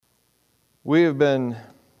We have been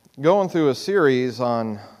going through a series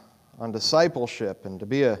on discipleship, and to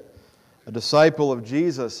be a disciple of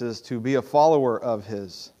Jesus is to be a follower of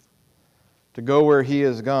His, to go where He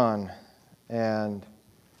has gone. And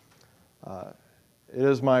it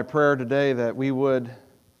is my prayer today that we would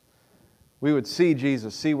see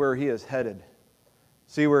Jesus, see where He is headed,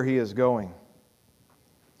 see where He is going.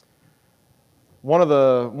 One of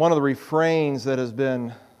the refrains that has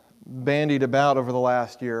been bandied about over the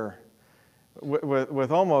last year,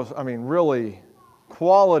 with almost, really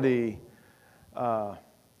quality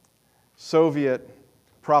Soviet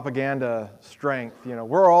propaganda strength.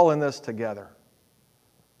 We're all in this together.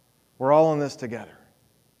 We're all in this together.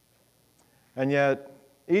 And yet,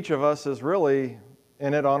 each of us is really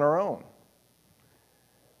in it on our own.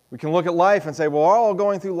 We can look at life and say, well, we're all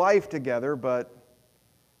going through life together, but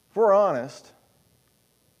if we're honest,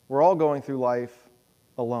 we're all going through life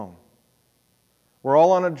alone. We're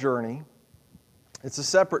all on a journey. It's a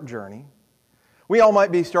separate journey. We all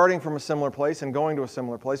might be starting from a similar place and going to a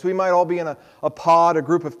similar place. We might all be in a pod, a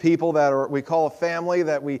group of people that we call a family,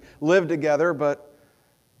 that we live together, but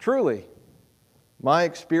truly, my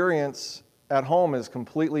experience at home is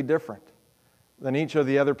completely different than each of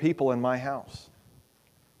the other people in my house.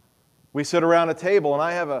 We sit around a table and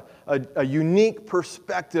I have a unique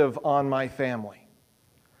perspective on my family.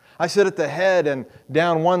 I sit at the head, and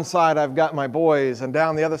down one side I've got my boys, and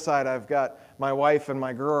down the other side I've got my wife and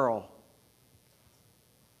my girl.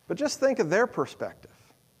 But just think of their perspective.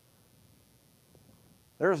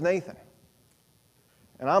 There's Nathan.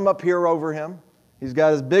 And I'm up here over him. He's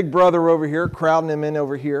got his big brother over here, crowding him in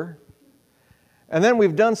over here. And then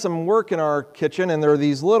we've done some work in our kitchen, and there are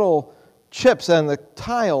these little chips on the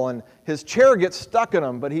tile, and his chair gets stuck in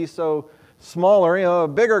them, but he's so smaller, a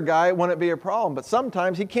bigger guy, wouldn't be a problem. But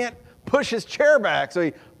sometimes he can't push his chair back, so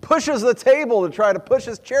he pushes the table to try to push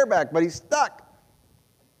his chair back, but he's stuck.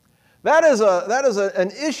 That is an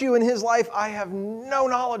issue in his life I have no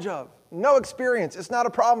knowledge of, no experience. It's not a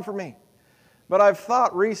problem for me. But I've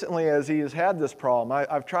thought recently, as he has had this problem,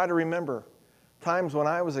 I've tried to remember times when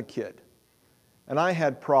I was a kid, and I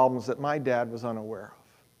had problems that my dad was unaware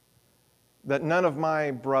of, that none of my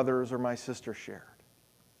brothers or my sisters shared.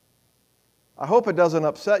 I hope it doesn't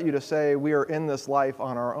upset you to say we are in this life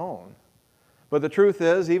on our own. But the truth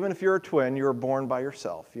is, even if you're a twin, you were born by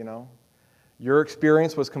yourself, Your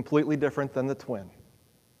experience was completely different than the twin.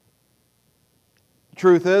 The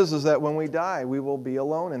truth is that when we die, we will be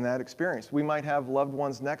alone in that experience. We might have loved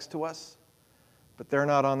ones next to us, but they're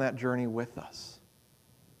not on that journey with us.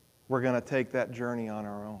 We're going to take that journey on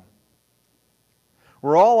our own.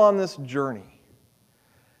 We're all on this journey.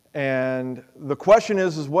 And the question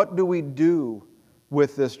is what do we do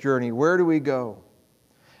with this journey? Where do we go?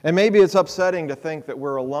 And maybe it's upsetting to think that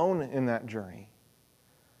we're alone in that journey.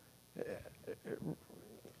 It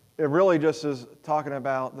really just is talking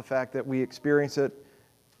about the fact that we experience it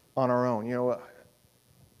on our own,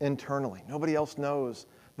 internally. Nobody else knows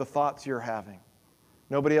the thoughts you're having.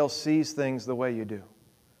 Nobody else sees things the way you do.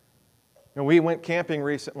 We went camping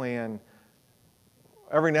recently, and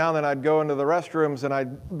every now and then I'd go into the restrooms and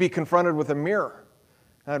I'd be confronted with a mirror.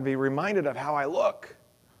 And I'd be reminded of how I look.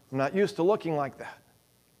 I'm not used to looking like that.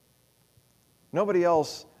 Nobody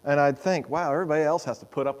else, and I'd think, wow, everybody else has to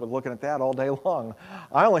put up with looking at that all day long.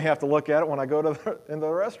 I only have to look at it when I go into the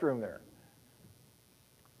restroom there.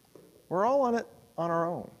 We're all on it on our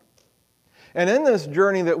own. And in this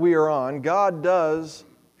journey that we are on, God does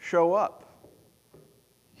show up.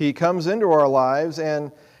 He comes into our lives,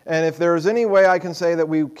 and if there's any way I can say that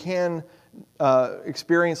we can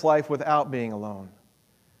experience life without being alone,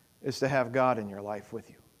 is to have God in your life with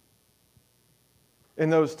you. In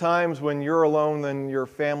those times when you're alone, then your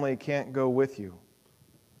family can't go with you.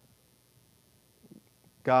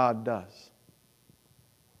 God does.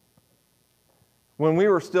 When we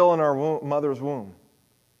were still in our mother's womb,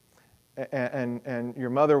 and your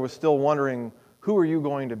mother was still wondering, who are you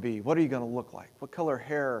going to be? What are you going to look like? What color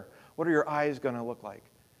hair? What are your eyes going to look like?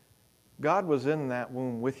 God was in that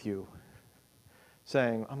womb with you,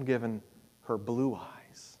 saying, I'm giving her blue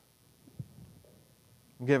eyes.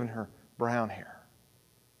 I'm giving her brown hair.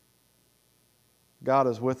 God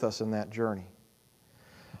is with us in that journey.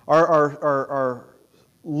 Our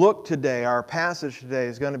look today, our passage today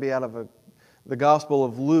is going to be out of the Gospel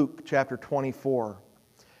of Luke, chapter 24.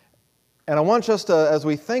 And I want us to, as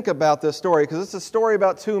we think about this story, because it's a story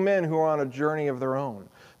about two men who are on a journey of their own.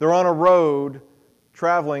 They're on a road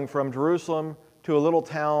traveling from Jerusalem to a little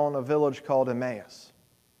town, a village called Emmaus.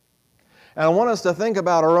 And I want us to think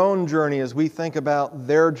about our own journey as we think about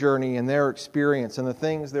their journey and their experience and the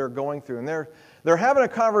things they're going through. And they're having a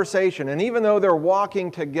conversation, and even though they're walking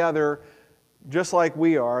together, just like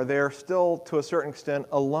we are, they're still, to a certain extent,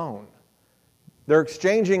 alone. They're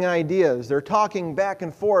exchanging ideas. They're talking back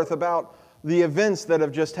and forth about the events that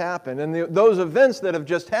have just happened. And those events that have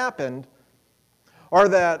just happened are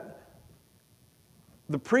that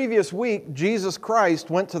the previous week, Jesus Christ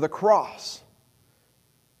went to the cross.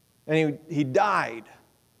 And he died.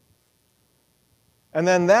 And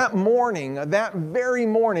then that morning, that very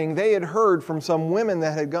morning, they had heard from some women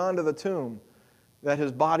that had gone to the tomb that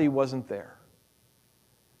his body wasn't there.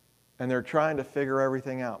 And they're trying to figure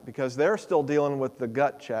everything out because they're still dealing with the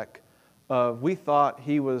gut check of, we thought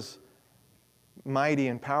he was mighty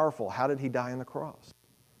and powerful. How did he die on the cross?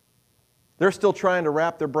 They're still trying to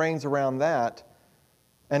wrap their brains around that.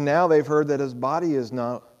 And now they've heard that his body is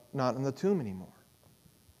not in the tomb anymore.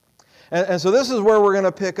 And so this is where we're going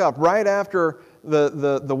to pick up. Right after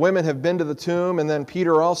the women have been to the tomb, and then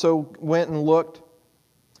Peter also went and looked.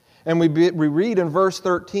 And we read in verse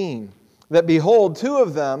 13 that, behold, two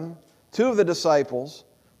of the disciples,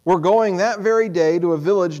 were going that very day to a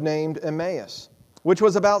village named Emmaus, which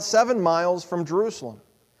was about 7 miles from Jerusalem.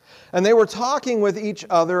 And they were talking with each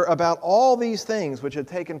other about all these things which had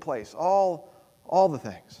taken place, all the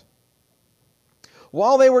things.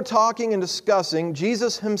 While they were talking and discussing,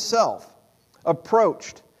 Jesus himself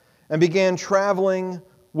approached and began traveling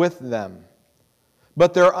with them.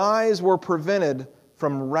 But their eyes were prevented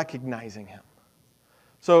from recognizing him.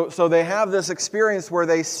 So they have this experience where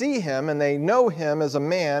they see him and they know him as a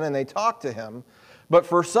man and they talk to him, but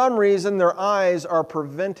for some reason their eyes are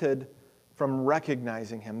prevented from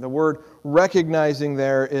recognizing him. The word recognizing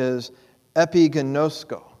there is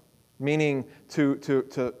epiginosko, meaning to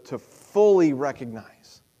fully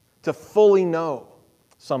recognize, to fully know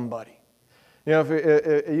somebody. You know,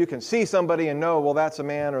 if you can see somebody and know, well, that's a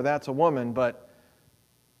man or that's a woman, but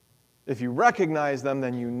if you recognize them,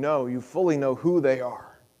 then you fully know who they are.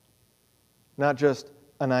 Not just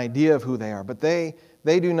an idea of who they are, but they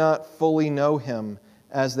do not fully know him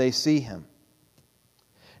as they see him.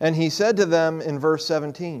 And he said to them in verse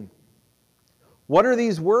 17, "What are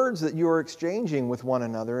these words that you are exchanging with one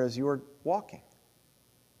another as you are walking?"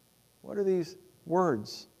 What are these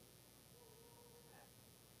words?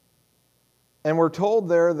 And we're told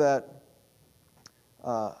there that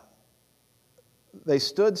they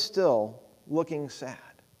stood still, looking sad.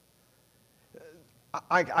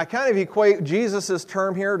 I kind of equate Jesus'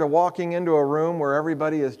 term here to walking into a room where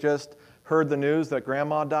everybody has just heard the news that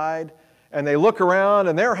grandma died, and they look around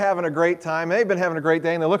and they're having a great time. They've been having a great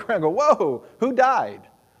day, and they look around and go, "Whoa, who died?"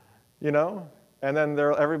 You know? And then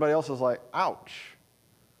everybody else is like, "Ouch,"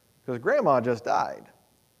 because grandma just died.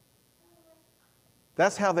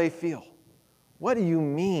 That's how they feel. What do you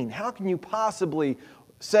mean? How can you possibly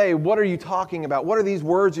say, what are you talking about? What are these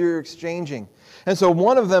words you're exchanging? And so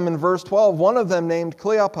one of them in verse 12, one of them named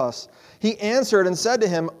Cleopas, he answered and said to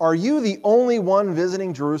him, "Are you the only one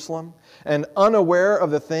visiting Jerusalem and unaware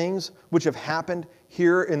of the things which have happened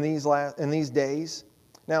here in these days?"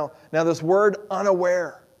 Now this word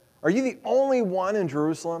unaware, are you the only one in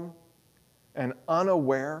Jerusalem and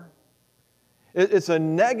unaware? It's a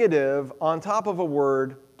negative on top of a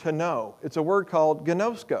word to know. It's a word called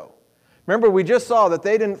gnosko. Remember, we just saw that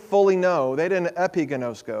they didn't fully know. They didn't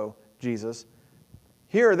epignosko Jesus.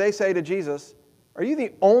 Here they say to Jesus, "Are you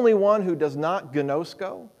the only one who does not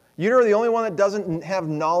gnosko? You're the only one that doesn't have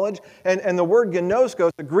knowledge?" And the word gnosko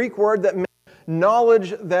is a Greek word that means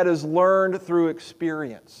knowledge that is learned through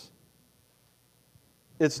experience.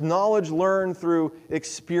 It's knowledge learned through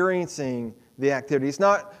experiencing the activity. It's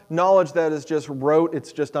not knowledge that is just rote,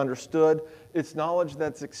 it's just understood. It's knowledge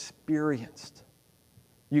that's experienced.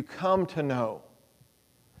 You come to know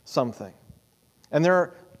something. And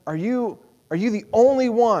are you the only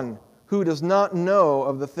one who does not know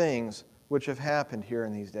of the things which have happened here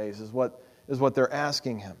in these days, is what they're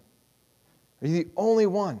asking him. Are you the only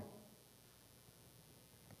one?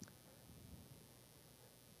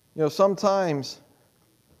 You know, sometimes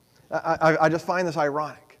I just find this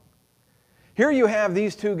ironic. Here you have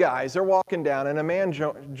these two guys, they're walking down, and a man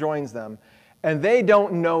joins them, and they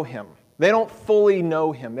don't know him. They don't fully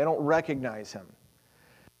know him. They don't recognize him.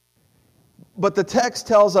 But the text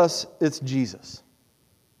tells us it's Jesus.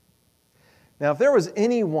 Now, if there was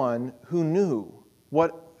anyone who knew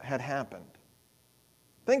what had happened,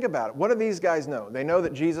 think about it. What do these guys know? They know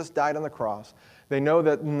that Jesus died on the cross. They know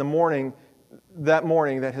that in the morning,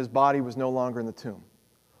 that his body was no longer in the tomb.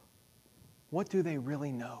 What do they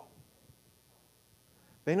really know?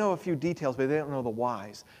 They know a few details, but they don't know the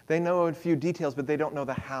whys. They know a few details, but they don't know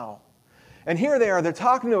the how. And here they are, they're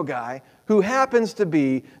talking to a guy who happens to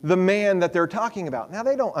be the man that they're talking about. Now,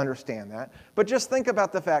 they don't understand that, but just think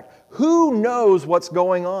about the fact, who knows what's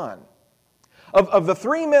going on? Of the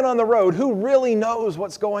three men on the road, who really knows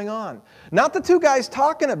what's going on? Not the two guys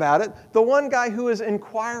talking about it, the one guy who is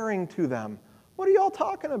inquiring to them. What are y'all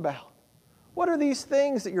talking about? What are these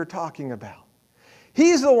things that you're talking about?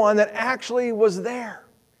 He's the one that actually was there.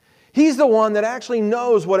 He's the one that actually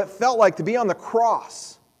knows what it felt like to be on the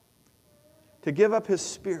cross, to give up His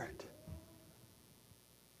Spirit,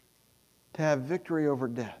 to have victory over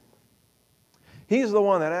death. He's the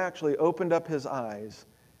one that actually opened up His eyes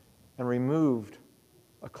and removed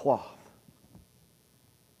a cloth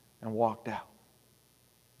and walked out.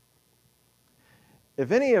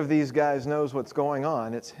 If any of these guys knows what's going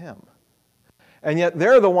on, it's Him. And yet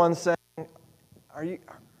they're the ones saying,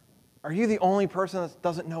 are you the only person that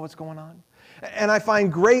doesn't know what's going on? And I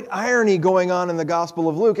find great irony going on in the Gospel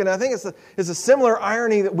of Luke, and I think it's a similar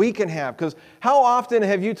irony that we can have, because how often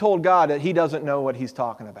have you told God that He doesn't know what He's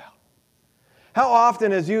talking about? How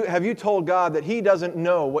often have you told God that He doesn't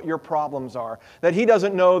know what your problems are, that He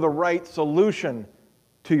doesn't know the right solution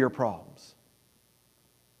to your problems?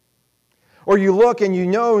 Or you look and you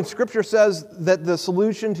know, and Scripture says that the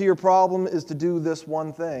solution to your problem is to do this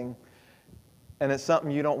one thing, and it's something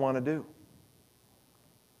you don't want to do.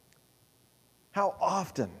 How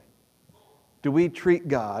often do we treat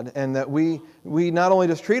God, and that we not only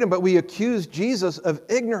just treat Him, but we accuse Jesus of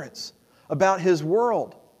ignorance about His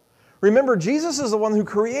world? Remember, Jesus is the one who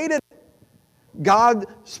created God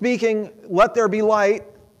speaking, "Let there be light,"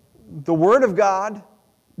 the Word of God,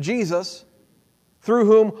 Jesus, through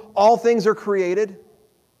whom all things are created.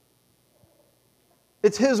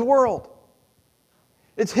 It's His world.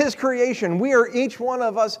 It's His creation. We are each one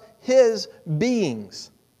of us His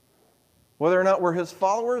beings. Whether or not we're His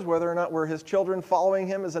followers, whether or not we're His children following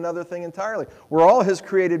Him is another thing entirely. We're all His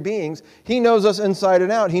created beings. He knows us inside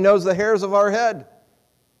and out. He knows the hairs of our head.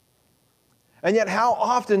 And yet, how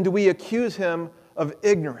often do we accuse Him of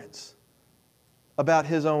ignorance about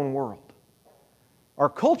His own world? Our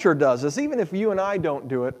culture does this. Even if you and I don't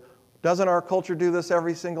do it, doesn't our culture do this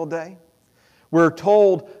every single day? We're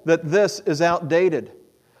told that this is outdated,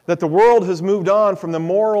 that the world has moved on from the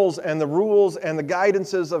morals and the rules and the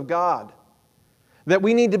guidances of God, that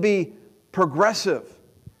we need to be progressive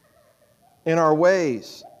in our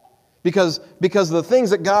ways. Because the things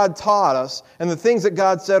that God taught us and the things that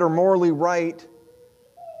God said are morally right,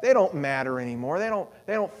 they don't matter anymore. They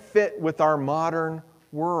don't fit with our modern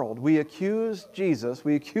world. We accuse Jesus,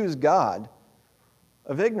 we accuse God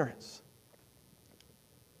of ignorance.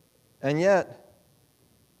 And yet,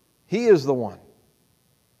 He is the one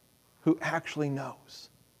who actually knows.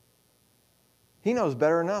 He knows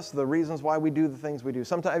better than us the reasons why we do the things we do.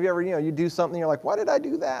 Sometimes, have you ever, you do something, you're like, why did I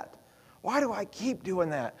do that? Why do I keep doing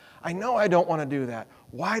that? I know I don't want to do that.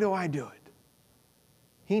 Why do I do it?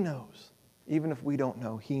 He knows. Even if we don't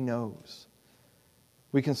know, He knows.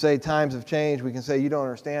 We can say times have changed. We can say you don't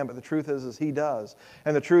understand, but the truth is He does.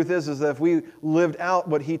 And the truth is that if we lived out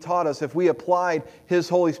what He taught us, if we applied His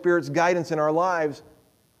Holy Spirit's guidance in our lives,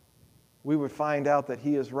 we would find out that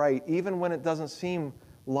He is right, even when it doesn't seem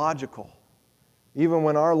logical, even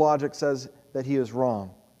when our logic says that He is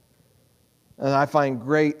wrong. And I find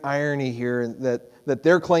great irony here that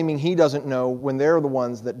they're claiming He doesn't know when they're the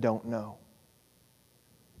ones that don't know.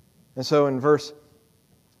 And so in verse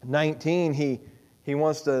 19, he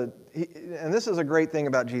wants to, and this is a great thing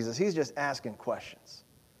about Jesus, He's just asking questions,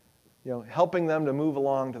 helping them to move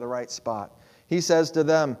along to the right spot. He says to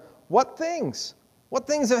them, "What things? What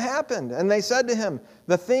things have happened?" And they said to Him,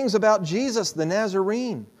 "The things about Jesus the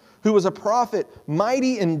Nazarene, who was a prophet,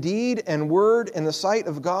 mighty in deed and word in the sight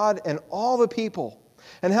of God and all the people,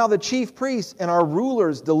 and how the chief priests and our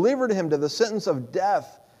rulers delivered Him to the sentence of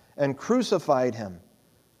death and crucified Him.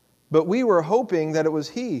 But we were hoping that it was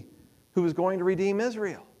He who was going to redeem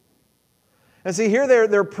Israel." And see, here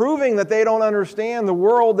they're proving that they don't understand the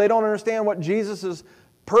world. They don't understand what Jesus'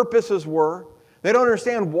 purposes were. They don't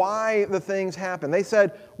understand why the things happened. They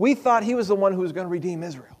said, we thought He was the one who was going to redeem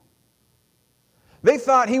Israel. They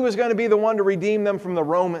thought He was going to be the one to redeem them from the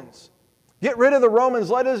Romans. Get rid of the Romans,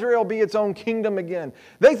 let Israel be its own kingdom again.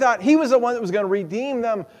 They thought He was the one that was going to redeem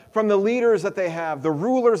them from the leaders that they have, the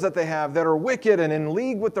rulers that they have that are wicked and in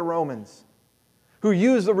league with the Romans, who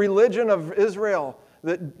use the religion of Israel,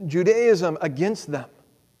 Judaism, against them.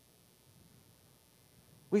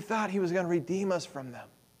 We thought He was going to redeem us from them.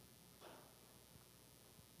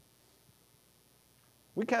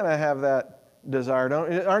 We kind of have that desire.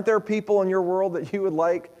 Aren't there people in your world that you would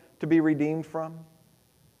like to be redeemed from?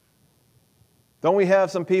 Don't we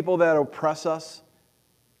have some people that oppress us?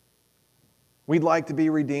 We'd like to be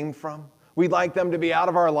redeemed from. We'd like them to be out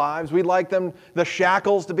of our lives. We'd like the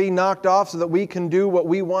shackles to be knocked off so that we can do what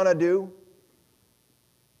we want to do.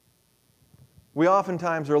 We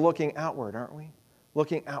oftentimes are looking outward, aren't we?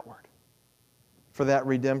 Looking outward for that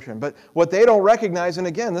redemption. But what they don't recognize, and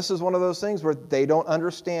again, this is one of those things where they don't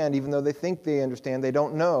understand, even though they think they understand, they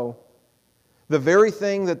don't know. The very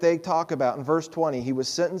thing that they talk about in verse 20, he was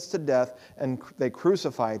sentenced to death and they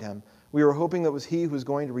crucified him. We were hoping that it was he who was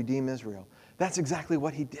going to redeem Israel. That's exactly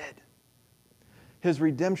what he did. His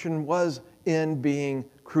redemption was in being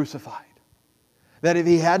crucified. That if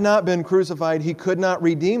he had not been crucified, he could not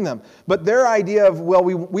redeem them. But their idea of, well,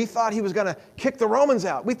 we thought he was going to kick the Romans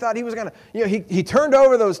out. We thought he was going to, he turned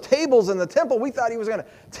over those tables in the temple. We thought he was going to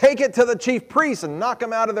take it to the chief priests and knock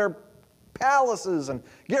them out of their palaces and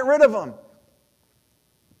get rid of them.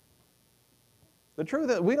 The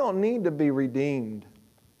truth is, we don't need to be redeemed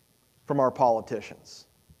from our politicians.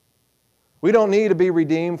 We don't need to be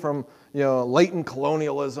redeemed from latent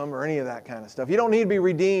colonialism or any of that kind of stuff. You don't need to be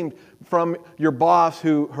redeemed from your boss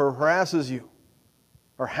who harasses you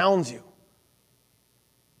or hounds you.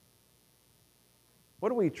 What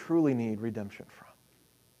do we truly need redemption from?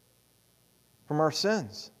 From our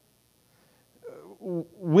sins.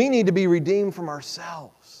 We need to be redeemed from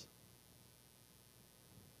ourselves.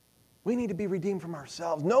 We need to be redeemed from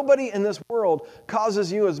ourselves. Nobody in this world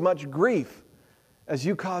causes you as much grief as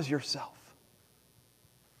you cause yourself.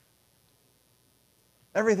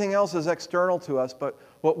 Everything else is external to us, but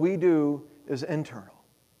what we do is internal.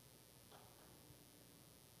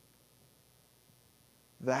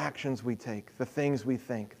 The actions we take, the things we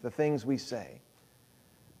think, the things we say.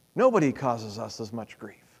 Nobody causes us as much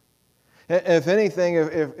grief. If anything,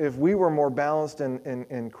 if we were more balanced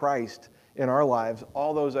in Christ in our lives,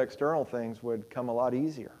 all those external things would come a lot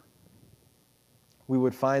easier. We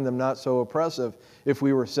would find them not so oppressive if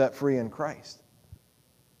we were set free in Christ.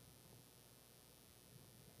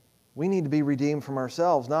 We need to be redeemed from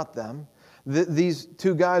ourselves, not them. These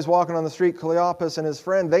two guys walking on the street, Cleopas and his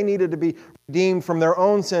friend, they needed to be redeemed from their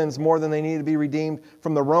own sins more than they needed to be redeemed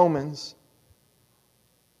from the Romans.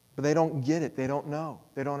 But they don't get it. They don't know.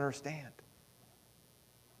 They don't understand.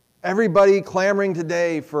 Everybody clamoring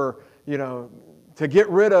today for, to get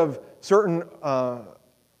rid of certain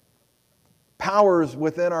powers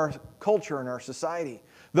within our culture and our society.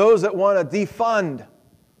 Those that want to defund.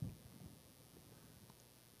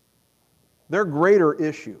 Their greater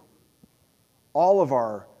issue, all of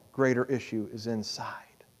our greater issue is inside.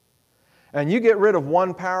 And you get rid of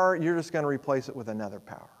one power, you're just going to replace it with another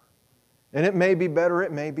power. And it may be better,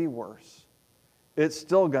 it may be worse. It's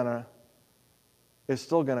still going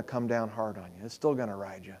to come down hard on you. It's still going to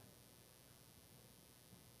ride you.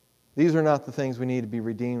 These are not the things we need to be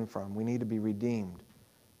redeemed from. We need to be redeemed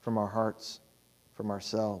from our hearts, from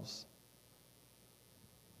ourselves.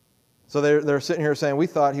 So they're sitting here saying, we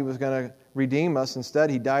thought he was going to redeem us. Instead,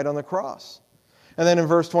 he died on the cross. And then in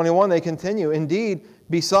verse 21, they continue, indeed,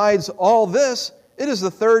 besides all this, it is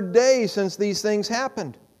the third day since these things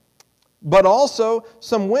happened. But also,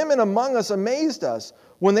 some women among us amazed us.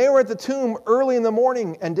 When they were at the tomb early in the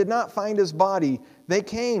morning and did not find his body, they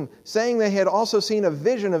came, saying they had also seen a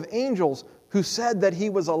vision of angels who said that he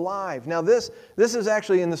was alive. Now this is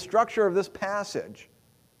actually in the structure of this passage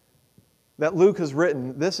that Luke has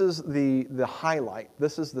written. This is the highlight.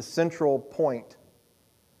 This is the central point.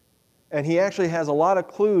 And he actually has a lot of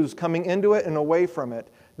clues coming into it and away from it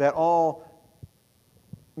that all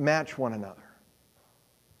match one another.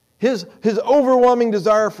 His overwhelming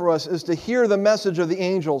desire for us is to hear the message of the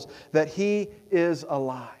angels that he is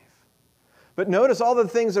alive. But notice all the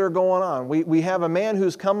things that are going on. We have a man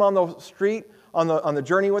who's come on the street, on the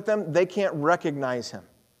journey with them. They can't recognize him.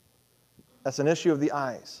 That's an issue of the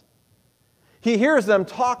eyes. He hears them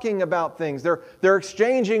talking about things. They're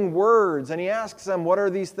exchanging words, and he asks them, what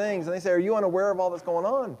are these things? And they say, are you unaware of all that's going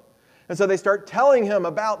on? And so they start telling him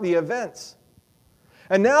about the events.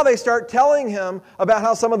 And now they start telling him about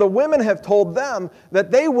how some of the women have told them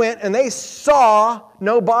that they went and they saw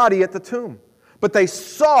no body at the tomb. But they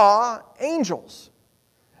saw angels.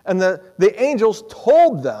 And the angels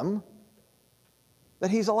told them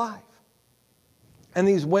that he's alive. And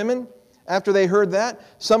these women, after they heard that,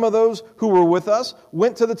 some of those who were with us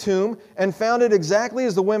went to the tomb and found it exactly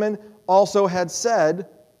as the women also had said,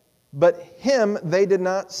 but him they did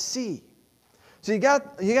not see. So you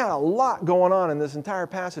got a lot going on in this entire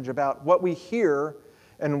passage about what we hear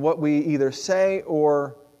and what we either say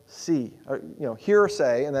or see. Or, hear or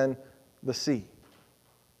say, and then the see.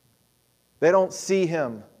 They don't see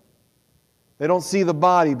him. They don't see the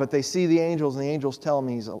body, but they see the angels, and the angels tell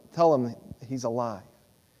him he's alive.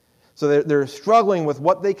 So they're struggling with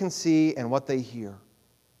what they can see and what they hear.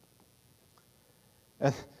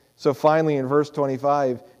 And so finally in verse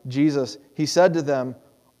 25, Jesus, he said to them,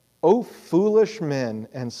 O foolish men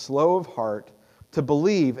and slow of heart to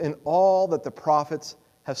believe in all that the prophets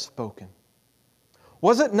have spoken.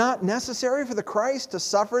 Was it not necessary for the Christ to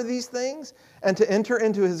suffer these things and to enter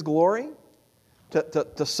into His glory?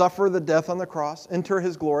 To suffer the death on the cross, enter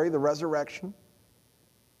His glory, the resurrection?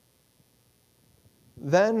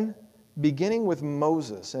 Then, beginning with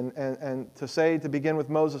Moses, and to say to begin with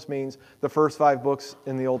Moses means the first 5 books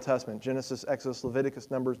in the Old Testament, Genesis, Exodus,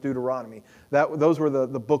 Leviticus, Numbers, Deuteronomy. Those were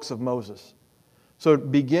the books of Moses. So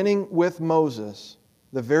beginning with Moses,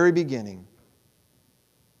 the very beginning,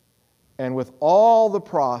 and with all the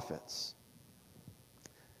prophets,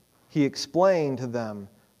 He explained to them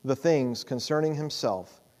the things concerning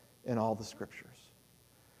Himself in all the Scriptures.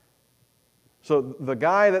 So the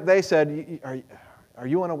guy that they said, are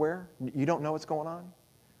you unaware? You don't know what's going on?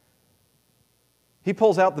 He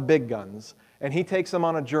pulls out the big guns and he takes them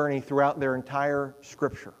on a journey throughout their entire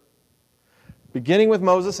Scripture, beginning with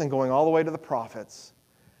Moses and going all the way to the prophets.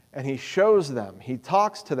 And he shows them, he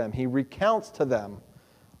talks to them, he recounts to them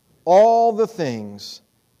all the things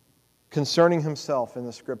concerning Himself in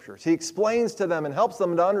the Scriptures. He explains to them and helps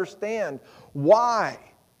them to understand why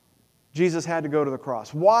Jesus had to go to the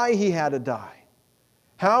cross, why He had to die,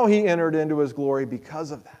 how He entered into His glory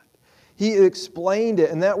because of that. He explained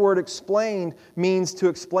it, and that word explained means to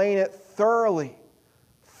explain it thoroughly,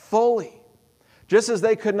 fully. Just as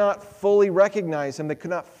they could not fully recognize Him, they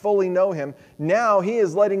could not fully know Him, now He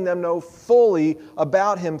is letting them know fully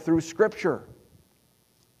about Him through Scripture.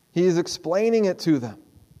 He is explaining it to them.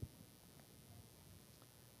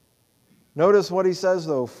 Notice what He says,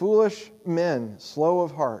 though. Foolish men, slow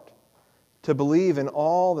of heart, to believe in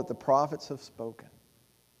all that the prophets have spoken.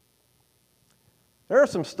 There is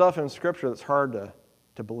some stuff in Scripture that's hard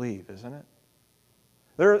to believe, isn't it?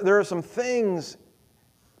 There are some things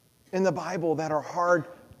in the Bible that are hard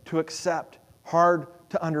to accept, hard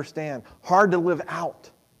to understand, hard to live out.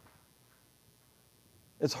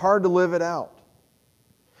 It's hard to live it out.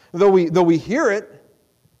 Though we hear it,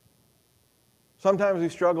 sometimes we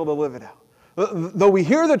struggle to live it out. Though we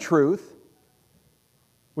hear the truth,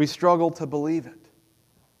 we struggle to believe it.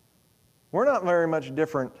 We're not very much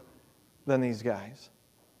different than these guys.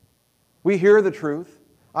 We hear the truth.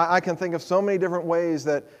 I can think of so many different ways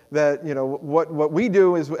that what we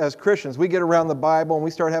do is, as Christians, we get around the Bible and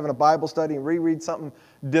we start having a Bible study and reread something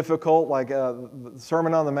difficult like the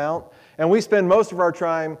Sermon on the Mount, and we spend most of our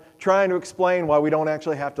time trying to explain why we don't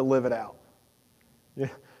actually have to live it out.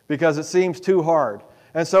 Because it seems too hard.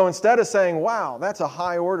 And so instead of saying, wow, that's a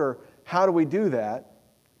high order, how do we do that?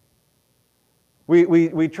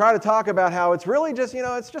 We try to talk about how it's really just,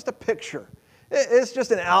 it's just a picture. It's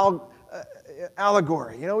just an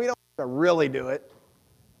allegory. We don't have to really do it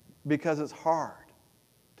because it's hard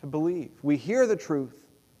to believe. We hear the truth,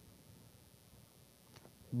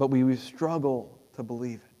 but we struggle to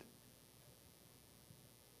believe it.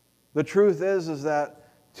 The truth is that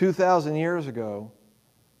 2,000 years ago,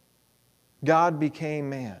 God became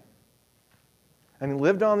man. And He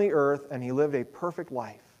lived on the earth, and He lived a perfect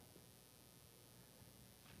life.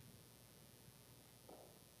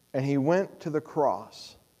 And He went to the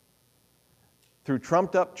cross through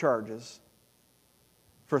trumped-up charges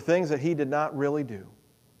for things that He did not really do,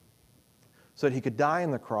 so that He could die on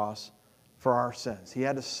the cross for our sins. He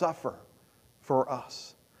had to suffer for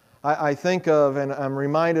us. I think of, and I'm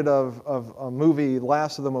reminded of a movie,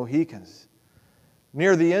 Last of the Mohicans.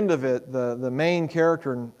 Near the end of it, the main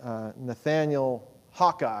character, Nathaniel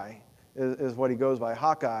Hawkeye, is what he goes by,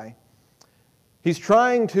 Hawkeye. He's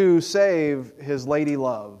trying to save his lady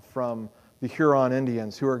love from the Huron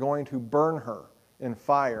Indians who are going to burn her in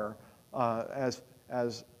fire as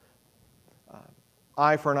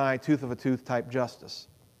eye for an eye, tooth of a tooth type justice.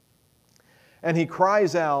 And he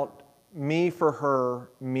cries out, "Me for her,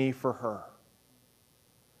 me for her."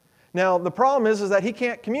 Now, the problem is that he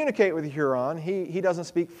can't communicate with Huron. He doesn't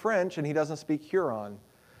speak French and he doesn't speak Huron.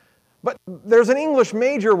 But there's an English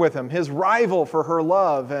major with him, his rival for her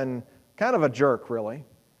love, and kind of a jerk, really.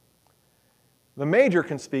 The major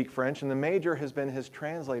can speak French, and the major has been his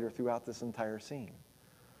translator throughout this entire scene.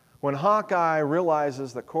 When Hawkeye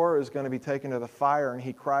realizes that Cora is going to be taken to the fire and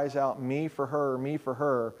he cries out, "Me for her, me for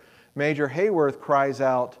her," Major Hayworth cries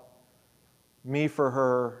out, "Me for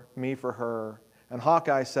her, me for her." And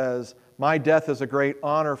Hawkeye says, "My death is a great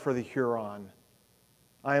honor for the Huron.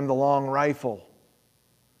 I am the long rifle."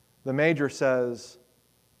 The major says,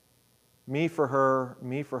 me for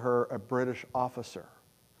her, a British officer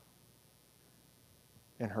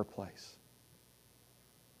in her place."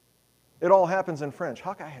 It all happens in French.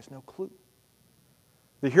 Hawkeye has no clue.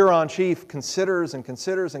 The Huron chief considers and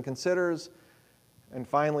considers and considers, and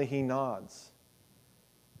finally he nods.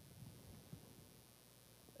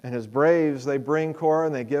 And his braves, they bring Korah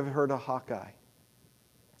and they give her to Hawkeye.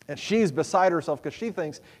 And she's beside herself because she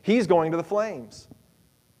thinks he's going to the flames.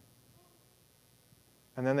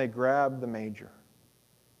 And then they grab the major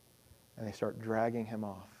and they start dragging him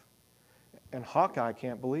off. And Hawkeye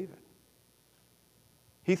can't believe it.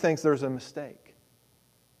 He thinks there's a mistake.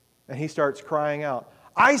 And he starts crying out,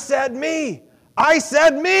 "I said me! I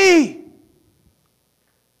said me!"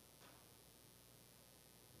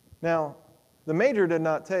 Now, the major did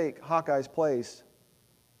not take Hawkeye's place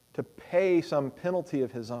to pay some penalty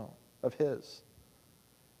of his.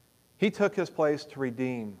 He took his place to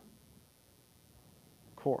redeem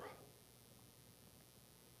Korah.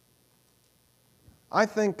 I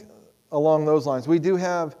think along those lines, we do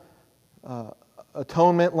have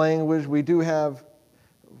atonement language. We do have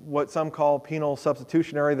what some call penal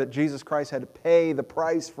substitutionary, that Jesus Christ had to pay the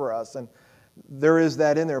price for us. And there is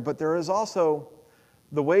that in there. But there is also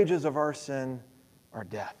the wages of our sin are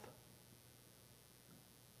death.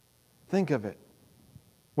 Think of it.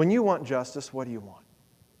 When you want justice, what do you want?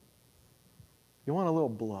 You want a little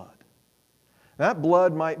blood. That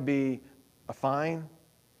blood might be a fine.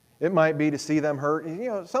 It might be to see them hurt. You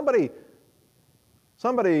know, somebody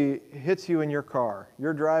hits you in your car.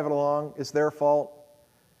 You're driving along. It's their fault.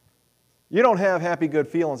 You don't have happy, good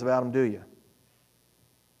feelings about them, do you?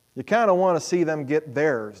 You kind of want to see them get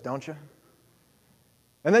theirs, don't you?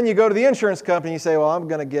 And then you go to the insurance company and you say, well, I'm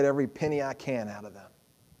going to get every penny I can out of them.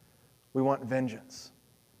 We want vengeance.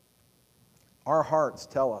 Our hearts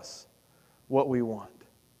tell us what we want.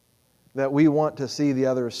 That we want to see the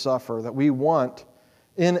others suffer. That we want,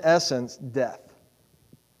 in essence, death.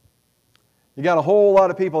 You got a whole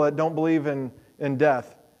lot of people that don't believe in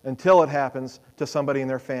death until it happens to somebody in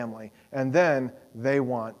their family. And then they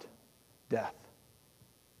want death.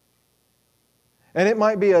 And it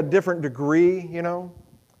might be a different degree, you know.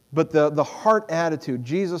 But the heart attitude,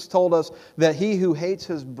 Jesus told us that he who hates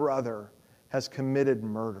his brother has committed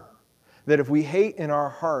murder. That if we hate in our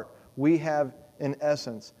heart, we have, in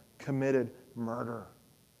essence, committed murder.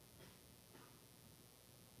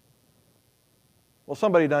 Well,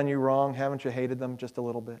 somebody done you wrong. Haven't you hated them just a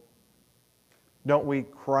little bit? Don't we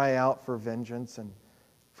cry out for vengeance and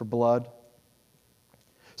for blood?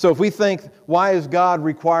 So if we think, why does God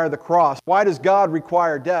require the cross? Why does God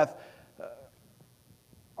require death?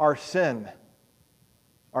 Our sin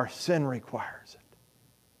requires it.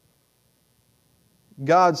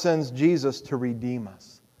 God sends Jesus to redeem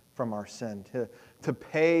us from our sin, to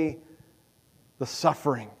pay the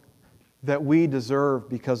suffering that we deserve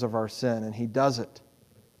because of our sin, and He does it.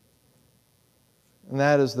 And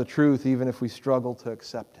that is the truth, even if we struggle to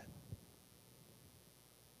accept it.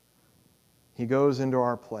 He goes into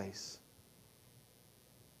our place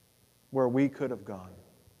where we could have gone.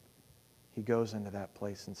 He goes into that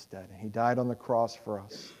place instead. And He died on the cross for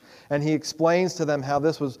us. And He explains to them how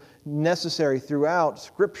this was necessary throughout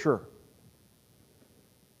Scripture.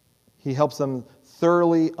 He helps them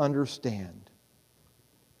thoroughly understand.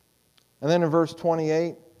 And then in verse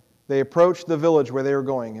 28, they approached the village where they were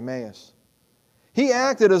going, Emmaus. He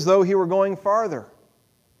acted as though he were going farther.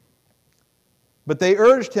 But they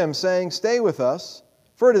urged him, saying, "Stay with us,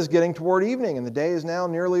 for it is getting toward evening, and the day is now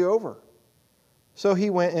nearly over." So he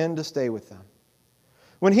went in to stay with them.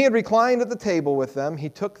 When he had reclined at the table with them, he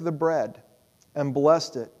took the bread and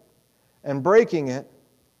blessed it, and breaking it,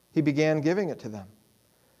 he began giving it to them.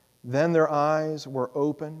 Then their eyes were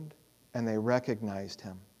opened, and they recognized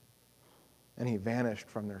him, and he vanished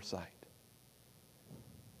from their sight.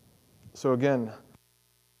 So again,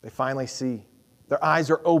 they finally see. Their eyes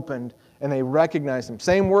are opened, and they recognize him.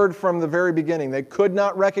 Same word from the very beginning. They could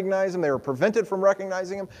not recognize him. They were prevented from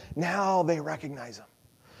recognizing him. Now they recognize him.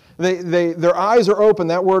 Their eyes are open.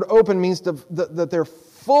 That word open means that they're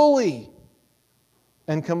fully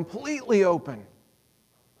and completely open.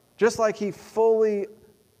 Just like he fully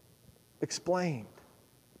explained.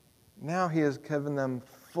 Now he has given them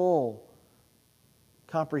full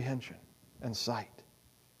comprehension and sight.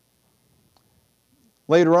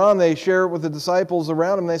 Later on, they share it with the disciples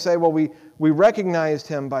around him. They say, well, we recognized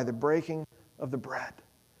him by the breaking of the bread.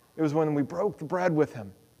 It was when we broke the bread with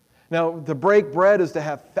him. Now, to break bread is to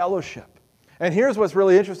have fellowship. And here's what's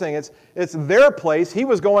really interesting. It's their place. He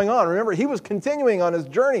was going on. Remember, he was continuing on his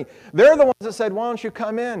journey. They're the ones that said, why don't you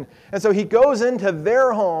come in? And so he goes into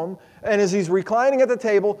their home, and as he's reclining at the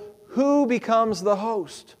table, who becomes the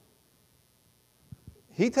host?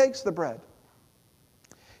 He takes the bread.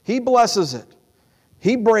 He blesses it.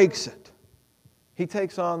 He breaks it. He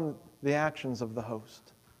takes on the actions of the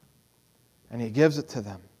host. And he gives it to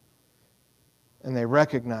them. And they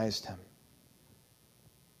recognized him.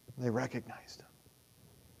 They recognized him.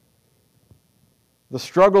 the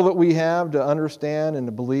struggle that we have to understand and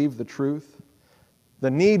to believe the truth, the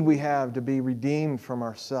need we have to be redeemed from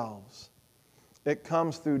ourselves, it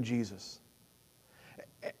comes through Jesus.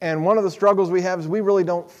 And one of the struggles we have is we really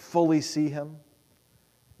don't fully see Him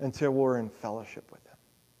until we're in fellowship with Him,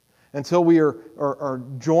 until we are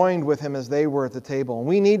joined with Him as they were at the table. And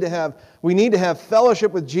we need to have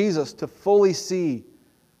fellowship with Jesus to fully see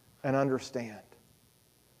and understand.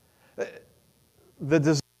 The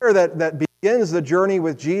desire that begins the journey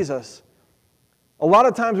with Jesus, a lot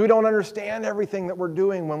of times we don't understand everything that we're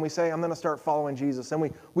doing when we say, I'm going to start following Jesus.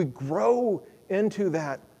 And we grow into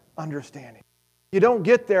that understanding. You don't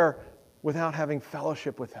get there without having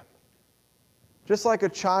fellowship with Him. Just like a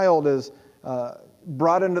child is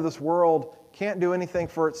brought into this world, can't do anything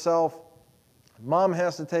for itself. Mom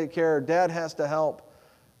has to take care, Dad has to help.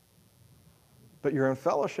 But you're in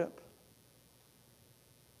fellowship.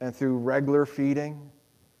 And through regular feeding,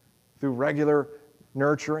 through regular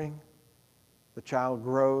nurturing, the child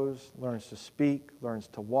grows, learns to speak, learns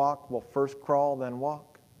to walk. Well, first crawl, then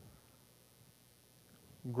walk.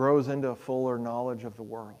 Grows into a fuller knowledge of the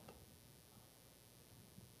world.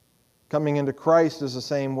 Coming into Christ is the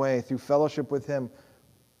same way. Through fellowship with Him,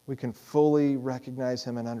 we can fully recognize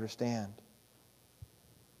Him and understand.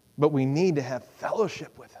 But we need to have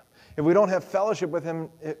fellowship with Him. If we don't have fellowship with Him,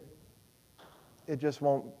 it just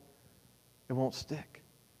won't stick.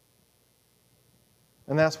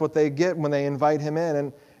 And that's what they get when they invite Him in.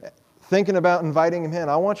 And thinking about inviting Him in,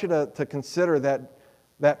 I want you to consider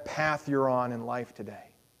that path you're on in life today.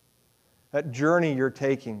 That journey you're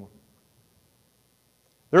taking.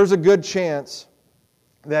 There's a good chance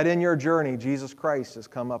that in your journey, Jesus Christ has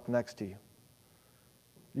come up next to you.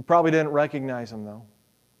 You probably didn't recognize Him, though.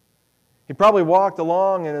 He probably walked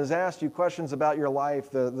along and has asked you questions about your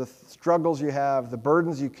life, the struggles you have, the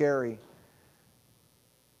burdens you carry.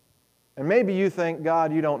 And maybe you think,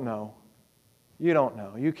 God, you don't know. You don't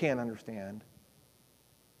know. You can't understand.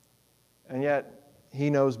 And yet, He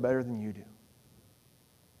knows better than you do.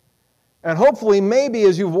 And hopefully, maybe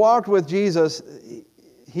as you've walked with Jesus,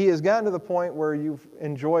 He has gotten to the point where you've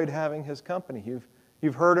enjoyed having His company.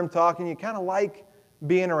 You've heard Him talking. You kind of like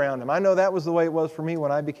being around Him. I know that was the way it was for me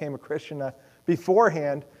when I became a Christian.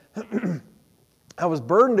 Beforehand, I was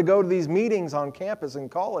burdened to go to these meetings on campus in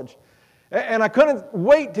college. And I couldn't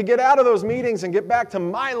wait to get out of those meetings and get back to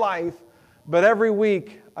my life. But every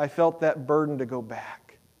week, I felt that burden to go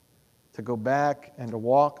back and to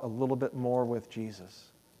walk a little bit more with Jesus.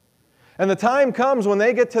 And the time comes when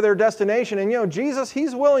they get to their destination, and Jesus,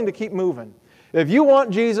 He's willing to keep moving. If you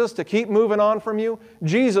want Jesus to keep moving on from you,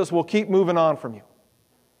 Jesus will keep moving on from you.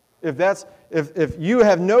 If you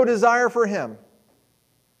have no desire for Him,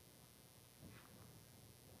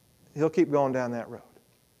 He'll keep going down that road.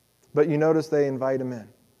 But you notice they invite Him in.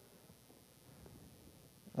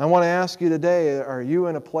 I want to ask you today, are you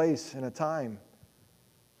in a place, in a time,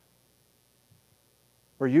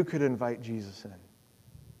 where you could invite Jesus in?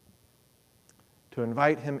 To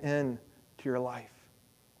invite Him in to your life.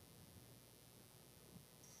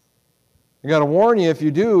 I got to warn you, if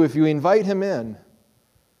you invite Him in,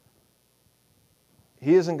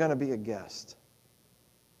 He isn't going to be a guest.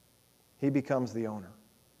 He becomes the owner.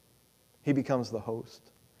 He becomes the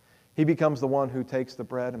host. He becomes the one who takes the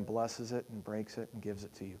bread and blesses it and breaks it and gives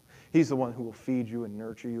it to you. He's the one who will feed you and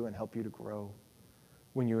nurture you and help you to grow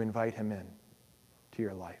when you invite Him in to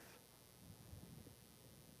your life.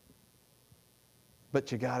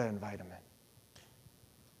 But you got to invite Him in.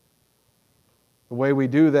 The way we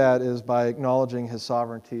do that is by acknowledging His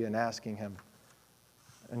sovereignty and asking Him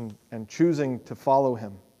and choosing to follow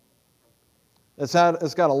Him. It's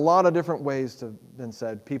got a lot of different ways to have been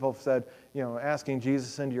said. People have said, asking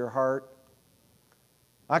Jesus into your heart.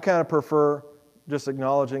 I kind of prefer just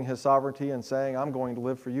acknowledging His sovereignty and saying, I'm going to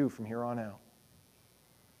live for you from here on out.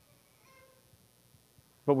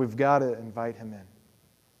 But we've got to invite Him in.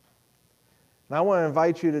 And I want to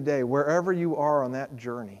invite you today, wherever you are on that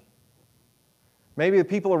journey. Maybe the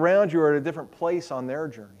people around you are at a different place on their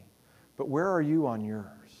journey. But where are you on yours?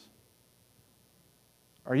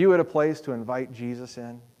 Are you at a place to invite Jesus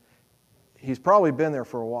in? He's probably been there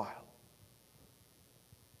for a while.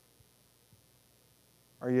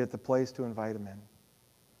 Are you at the place to invite Him in?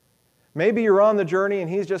 Maybe you're on the journey and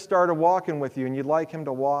He's just started walking with you and you'd like Him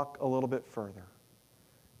to walk a little bit further.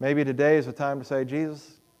 Maybe today is the time to say,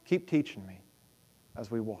 Jesus, keep teaching me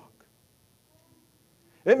as we walk.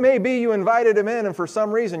 It may be you invited Him in and for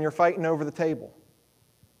some reason you're fighting over the table.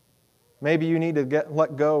 Maybe you need to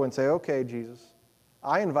let go and say, okay, Jesus,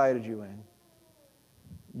 I invited you in.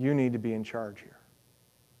 You need to be in charge here.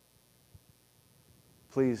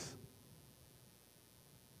 Please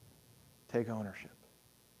take ownership.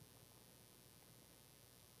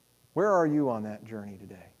 Where are you on that journey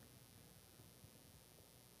today?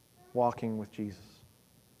 Walking with Jesus.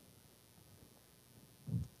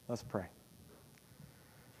 Let's pray.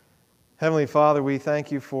 Heavenly Father, we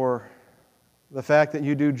thank you for the fact that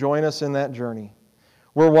you do join us in that journey.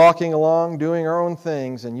 We're walking along, doing our own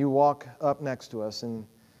things, and you walk up next to us. And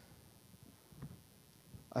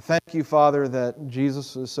I thank you, Father, that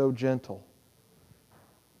Jesus was so gentle.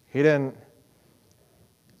 He didn't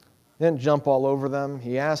jump all over them.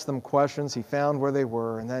 He asked them questions. He found where they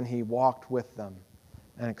were, and then He walked with them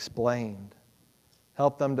and explained,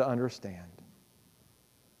 helped them to understand.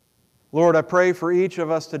 Lord, I pray for each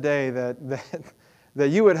of us today that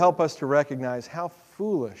you would help us to recognize how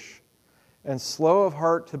foolish and slow of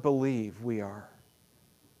heart to believe we are.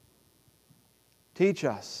 Teach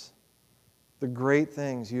us the great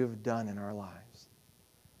things you have done in our lives.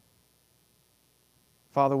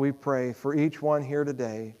 Father, we pray for each one here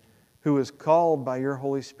today who is called by your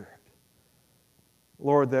Holy Spirit.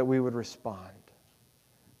 Lord, that we would respond,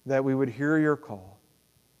 that we would hear your call,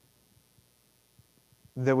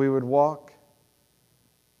 that we would walk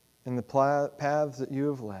in the paths that you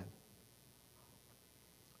have led.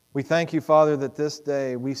 We thank you, Father, that this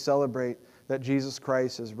day we celebrate that Jesus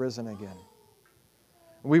Christ is risen again.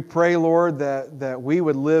 We pray, Lord, that we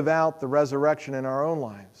would live out the resurrection in our own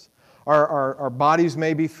lives. Our bodies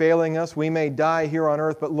may be failing us. We may die here on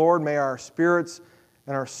earth, but Lord, may our spirits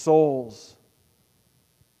and our souls,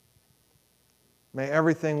 may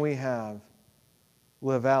everything we have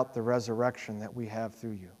live out the resurrection that we have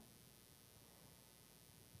through you.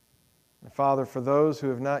 And Father, for those who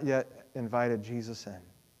have not yet invited Jesus in,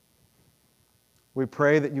 we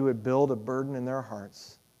pray that you would build a burden in their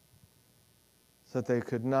hearts so that they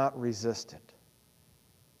could not resist it,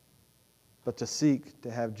 but to seek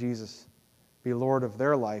to have Jesus be Lord of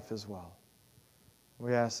their life as well.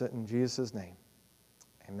 We ask it in Jesus' name.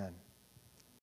 Amen.